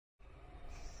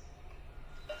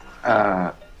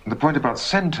The point about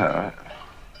center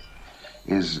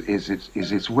is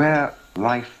it's where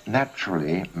life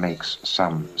naturally makes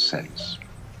some sense.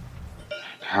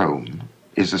 Home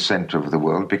is the center of the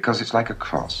world because it's like a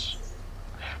cross.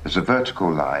 There's a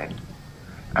vertical line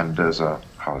and there's a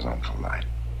horizontal line.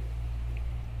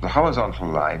 The horizontal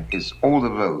line is all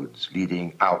the roads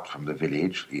leading out from the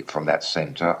village, from that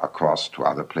center, across to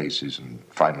other places and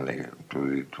finally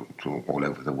to all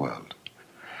over the world.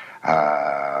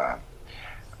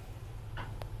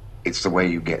 It's the way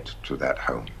you get to that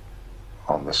home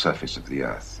on the surface of the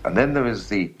earth. And then there is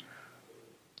the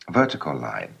vertical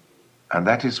line, and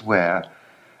that is where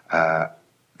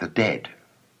the dead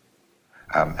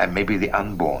and maybe the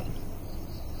unborn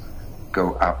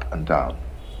go up and down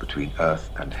between earth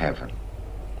and heaven.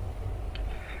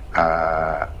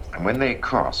 And when they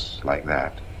cross like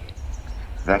that,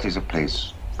 that is a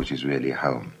place which is really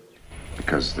home,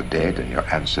 because the dead and your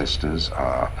ancestors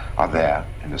are there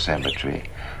in the cemetery.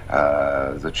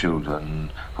 The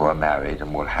children who are married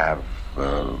and will have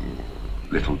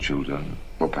little children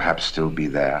will perhaps still be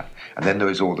there. And then there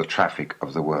is all the traffic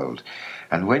of the world.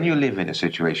 And when you live in a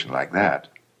situation like that,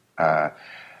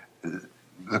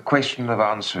 the question of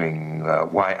answering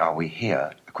why are we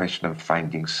here, the question of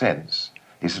finding sense,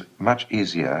 is much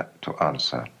easier to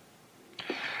answer.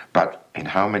 But in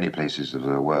how many places of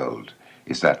the world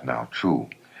is that now true?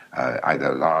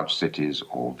 Either large cities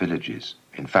or villages?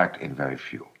 In fact, in very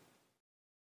few.